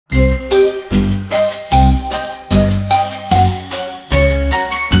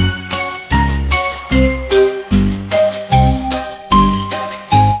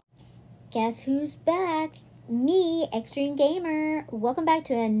Xtreme Gamer. Welcome back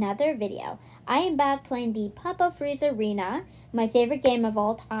to another video. I am back playing the Pop-Up Freezeria, my favorite game of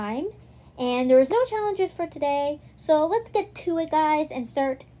all time. And there was no challenges for today, so let's get to it, guys, and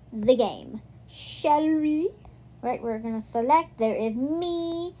start the game. Shall we? Right, we're gonna select. There is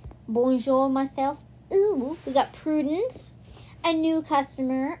me. Bonjour, myself. Ooh, we got Prudence. A new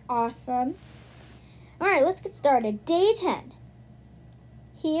customer. Awesome. Alright, let's get started. Day 10.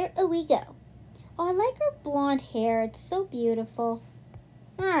 Here we go. Oh, I like her blonde hair. It's so beautiful.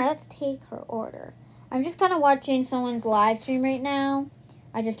 Alright, let's take her order. I'm just kind of watching someone's live stream right now.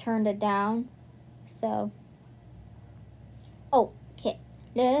 I just turned it down. So. Oh, okay.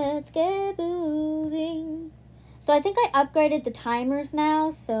 Let's get moving. So I think I upgraded the timers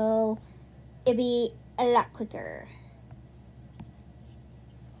now, so it'll be a lot quicker.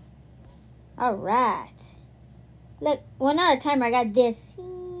 Alright. Look, well, not a timer. I got this.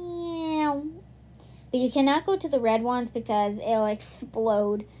 But you cannot go to the red ones because it'll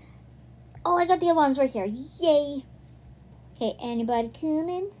explode. Oh, I got the alarms right here. Yay. Okay, anybody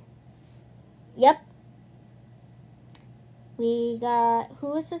coming? Yep. We got,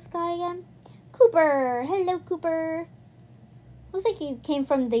 who is this guy again? Cooper. Hello, Cooper. Looks like he came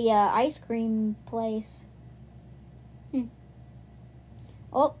from the ice cream place.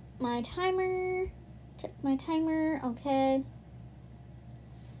 Oh, my timer. Check my timer. Okay.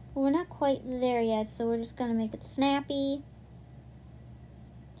 Well, we're not quite there yet, so we're just gonna make it snappy.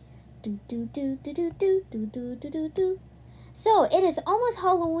 Do do do do do do do do do do do. So it is almost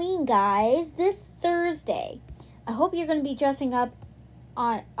Halloween, guys. This Thursday. I hope you're gonna be dressing up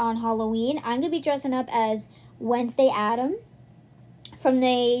on Halloween. I'm gonna be dressing up as Wednesday Adam from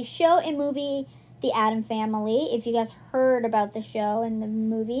the show and movie The Addams Family. If you guys heard about the show and the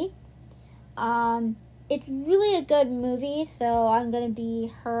movie, it's really a good movie, so I'm going to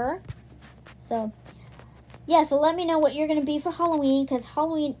be her. So, yeah, so let me know what you're going to be for Halloween, because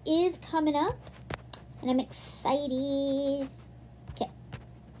Halloween is coming up, and I'm excited. Okay.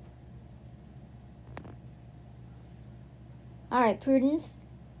 All right, Prudence.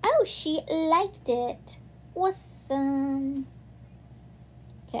 Oh, she liked it. Awesome.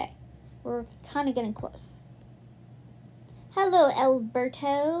 Okay, we're kind of getting close. Hello,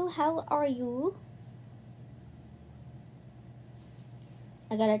 Alberto. How are you?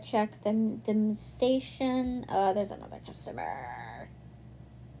 I gotta check the station. There's another customer.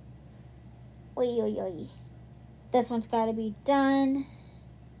 Oi, oi, oi. This one's gotta be done.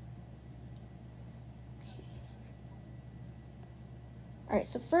 Okay. Alright,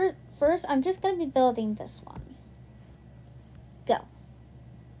 so first, I'm just gonna be building this one. Go.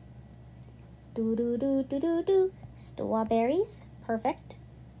 Do, do, do, do, do, do. Strawberries. Perfect.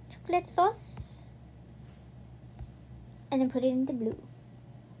 Chocolate sauce. And then put it into blue.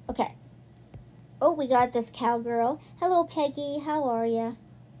 Okay. Oh, we got this cowgirl. Hello, Peggy. How are ya?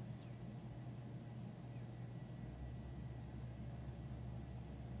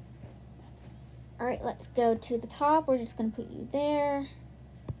 Alright, let's go to the top. We're just going to put you there.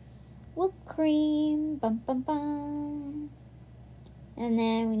 Whipped cream. Bum, bum, bum. And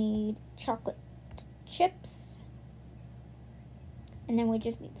then we need chocolate chips. And then we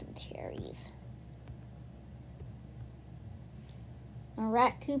just need some cherries.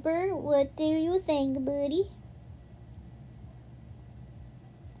 Alright, Cooper, what do you think, buddy?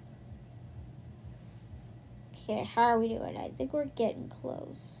 Okay, how are we doing? I think we're getting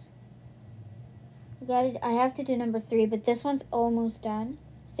close. I have to do number 3, but this one's almost done.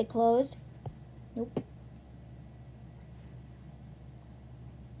 Is it closed? Nope.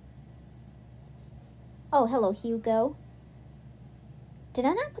 Oh, hello, Hugo. Did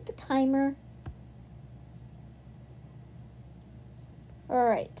I not put the timer?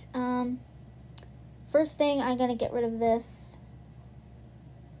 Alright, first thing, I'm gonna get rid of this.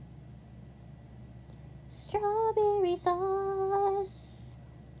 Strawberry sauce.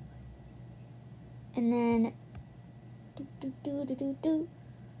 And then,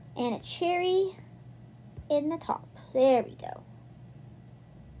 and a cherry in the top. There we go.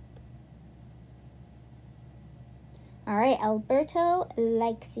 Alright, Alberto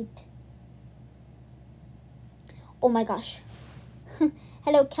likes it. Oh my gosh.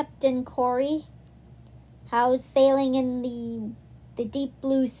 Hello, Captain Corey. How's sailing in the deep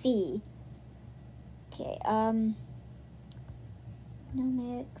blue sea? Okay, no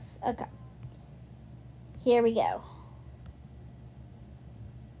mix. Okay. Here we go.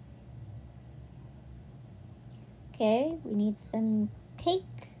 Okay, we need some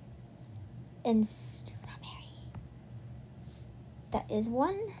cake and strawberry. That is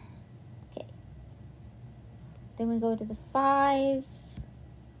 1. Okay. Then we go to the 5.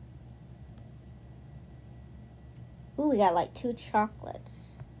 Ooh, we got like 2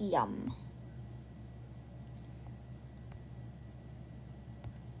 chocolates. Yum.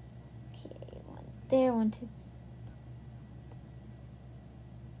 Okay, 1 there, 1, 2.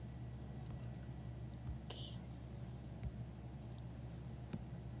 Okay.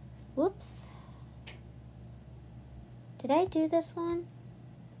 Whoops. Did I do this one?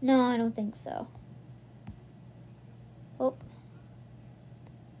 No, I don't think so. Oh.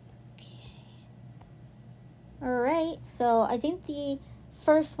 Alright, so I think the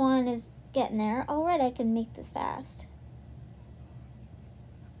first one is getting there. Alright, I can make this fast.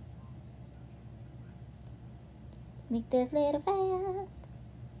 Make this little fast.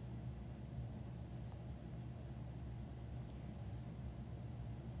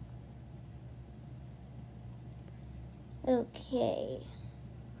 Okay.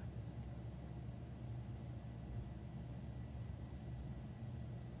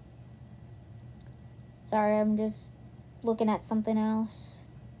 Sorry, I'm just looking at something else.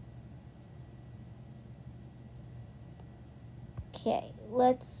 Okay,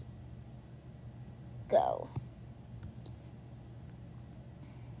 let's go.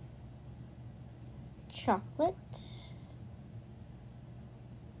 Chocolate.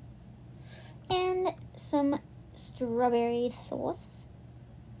 And some strawberry sauce.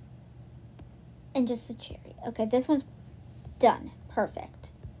 And just a cherry. Okay, this one's done.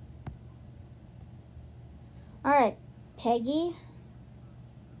 Perfect. Alright, Peggy.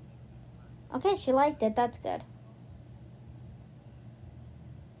 Okay, she liked it. That's good.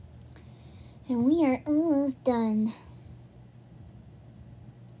 And we are almost done.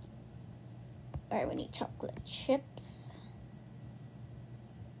 Alright, we need chocolate chips.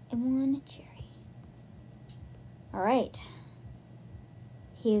 And 1 cherry. Alright.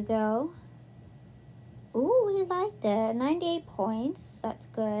 Hugo. Ooh, he liked it. 98 points. That's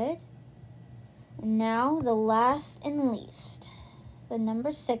good. And now the last and least. The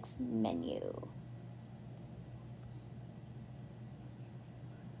number 6 menu.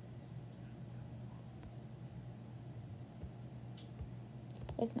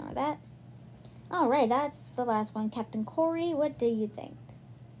 Ignore that. Alright, that's the last one. Captain Corey, what do you think?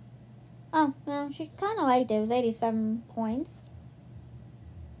 Oh, well, she kind of liked it. It was 87 points.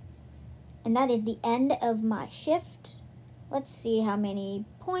 And that is the end of my shift. Let's see how many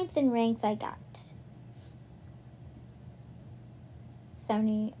points and ranks I got.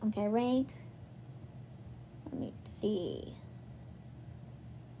 70, okay, rank. Let me see.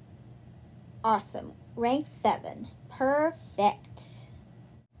 Awesome, rank 7. Perfect.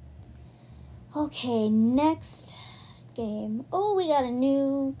 Okay, next game. Oh, we got a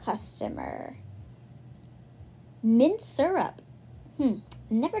new customer. Mint syrup.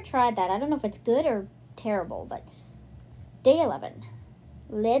 Never tried that. I don't know if it's good or terrible, but day 11.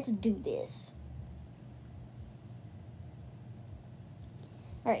 Let's do this.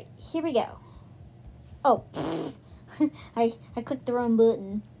 All right, here we go. Oh, I clicked the wrong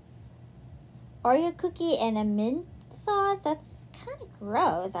button. Oreo cookie and a mint sauce. That's kind of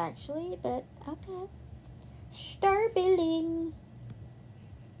gross, actually, but okay. Start building.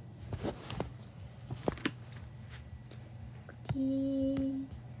 Cookie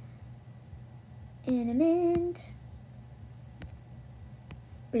and a mint.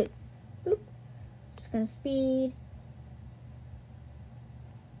 Bloop, bloop. Just gonna speed.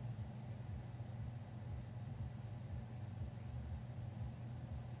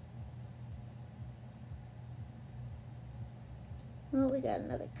 Oh, we got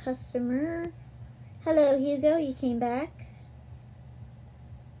another customer. Hello, Hugo, you came back.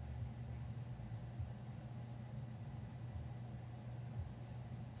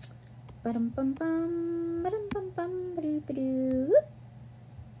 Ba-dum-bum-bum, ba-dum-bum-bum, ba-doo-ba-doo.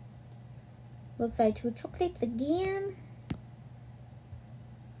 Looks like 2 chocolates again.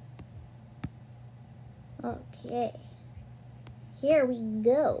 Okay. Here we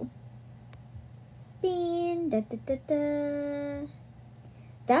go. Spin, da-da-da-da.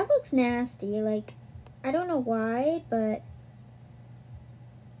 That looks nasty, like, I don't know why, but...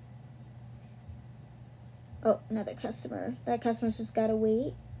 Oh, another customer. That customer's just gotta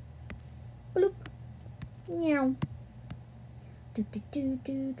wait. Bloop. Meow.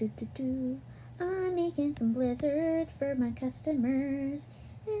 Do-do-do-do-do-do-do. I'm making some blizzards for my customers,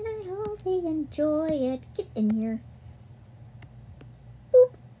 and I hope they enjoy it. Get in here.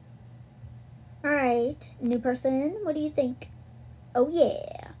 Boop. Alright, new person, what do you think? Oh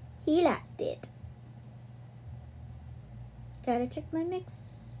yeah, he liked it. Gotta check my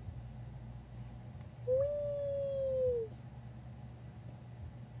mix. Whee!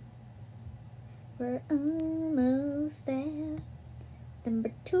 We're almost there.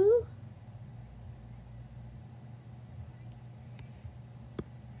 Number 2.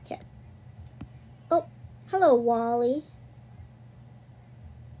 Hello, Wally.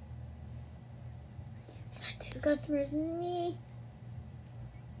 I got 2 customers. Me.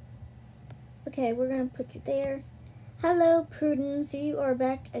 Okay, we're gonna put you there. Hello, Prudence. You are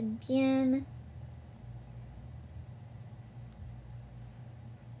back again.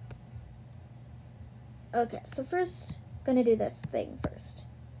 Okay, so first, gonna do this thing first.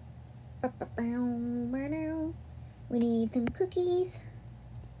 We need some cookies.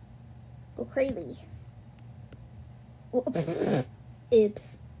 Go crazy.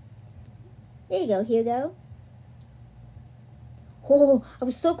 Oops. There you go, Hugo. Oh, I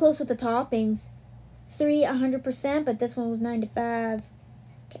was so close with the toppings. 3, 100%, but this one was 95.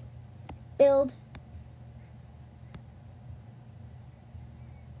 Okay, build.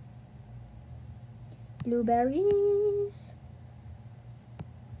 Blueberries.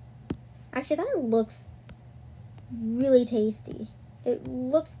 Actually, that looks really tasty. It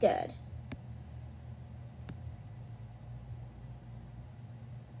looks good.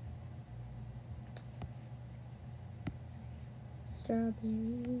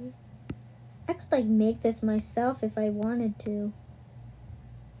 Strawberry. I could like make this myself if I wanted to.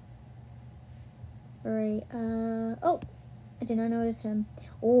 Alright, oh, I did not notice him.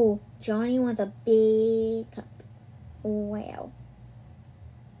 Oh, Johnny wants a big cup. Wow.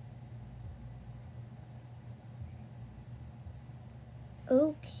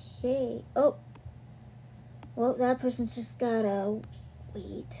 Okay. Oh. Well, that person's just gotta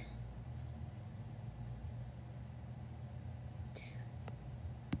wait.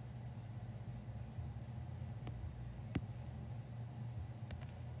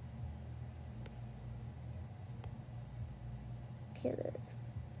 Okay,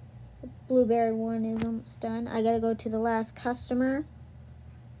 the blueberry one is almost done. I gotta go to the last customer.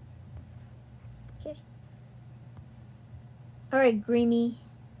 Okay. Alright, Greamy.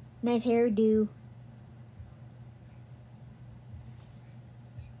 Nice hairdo.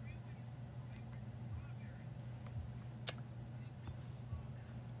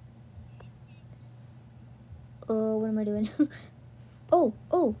 Oh, what am I doing? Oh,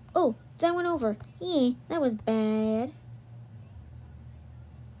 that went over. Yeah, that was bad.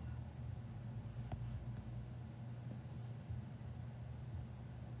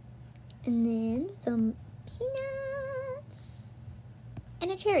 And then some peanuts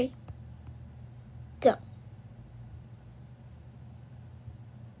and a cherry. Go.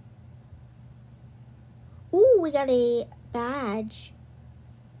 Ooh, we got a badge.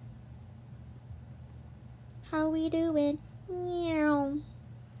 How we doing? Meow.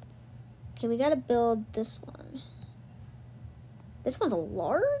 Okay, we gotta build this one. This one's a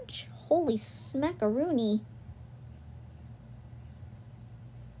large? Holy smackaroony.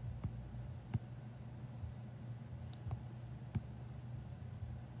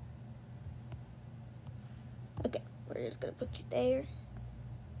 Okay, we're just gonna put you there.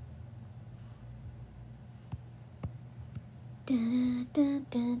 Da, da,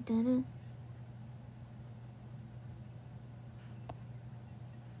 da, da, da.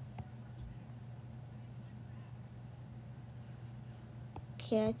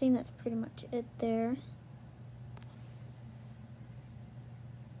 Okay, I think that's pretty much it there.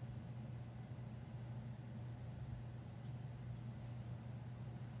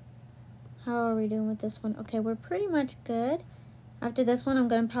 How are we doing with this one? Okay, we're pretty much good. After this one, I'm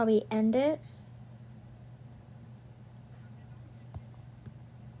gonna probably end it.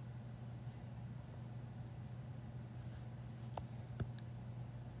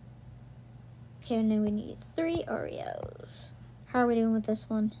 Okay, and then we need 3 Oreos. How are we doing with this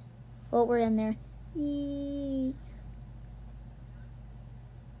one? Well, we're in there. Yee.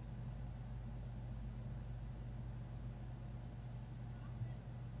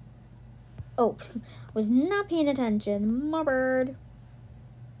 Oh, was not paying attention. My bird.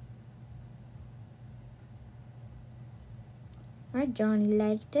 Alright, Johnny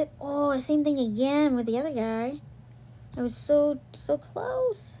liked it. Oh, same thing again with the other guy. I was so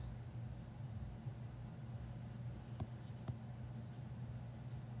close.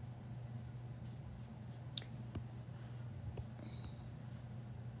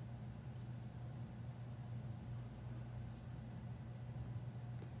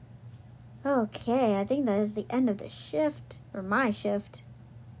 Okay, I think that is the end of the shift, or my shift.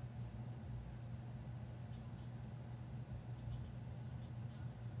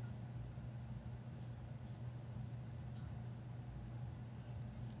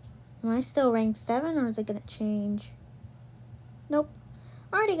 Am I still ranked 7, or is it gonna change? Nope.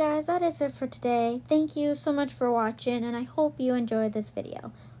 Alrighty guys, that is it for today. Thank you so much for watching, and I hope you enjoyed this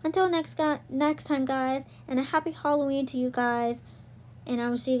video. Until next time guys, and a happy Halloween to you guys, and I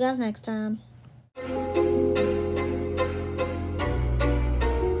will see you guys next time.